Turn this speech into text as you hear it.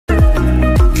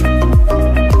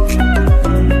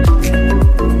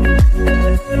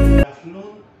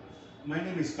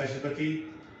is Pashupati.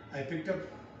 I picked up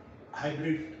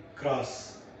hybrid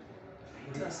cross,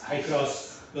 high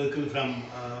cross vehicle from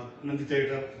Nandi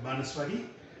Toyota, Bangalore.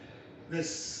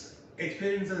 This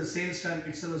experience of the sales stand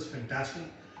itself was fantastic.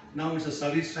 Now it's a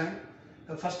service stand.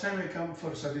 The first time I come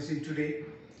for servicing today,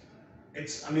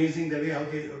 it's amazing the way how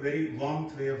they very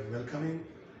warm way of welcoming.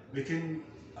 Within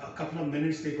a couple of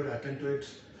minutes they could attend to it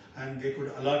and they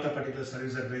could allot a particular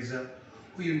service advisor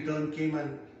who in turn came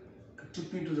and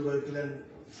took me to the vehicle and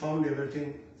found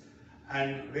everything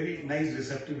and very nice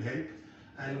receptive help.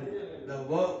 And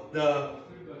the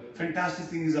fantastic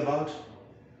thing is about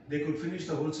they could finish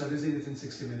the whole servicing within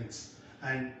 60 minutes.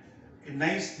 And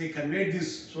nice, they conveyed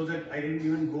this so that I didn't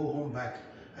even go home back.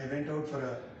 I went out for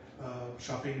a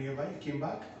shopping nearby, came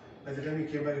back. By the time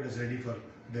I came back, it was ready for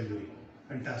delivery.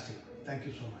 Fantastic. Thank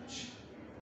you so much.